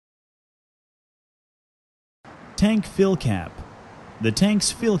Tank fill cap. The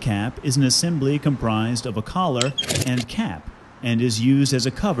tank's fill cap is an assembly comprised of a collar and cap and is used as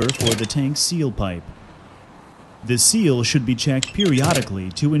a cover for the tank's seal pipe. The seal should be checked periodically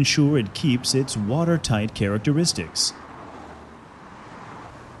to ensure it keeps its watertight characteristics.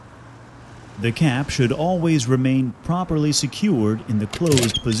 The cap should always remain properly secured in the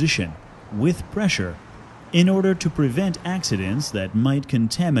closed position, with pressure, in order to prevent accidents that might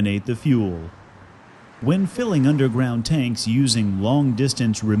contaminate the fuel. When filling underground tanks using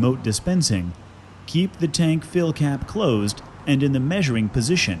long-distance remote dispensing, keep the tank fill cap closed and in the measuring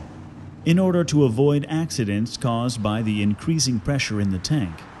position, in order to avoid accidents caused by the increasing pressure in the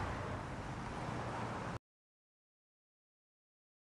tank.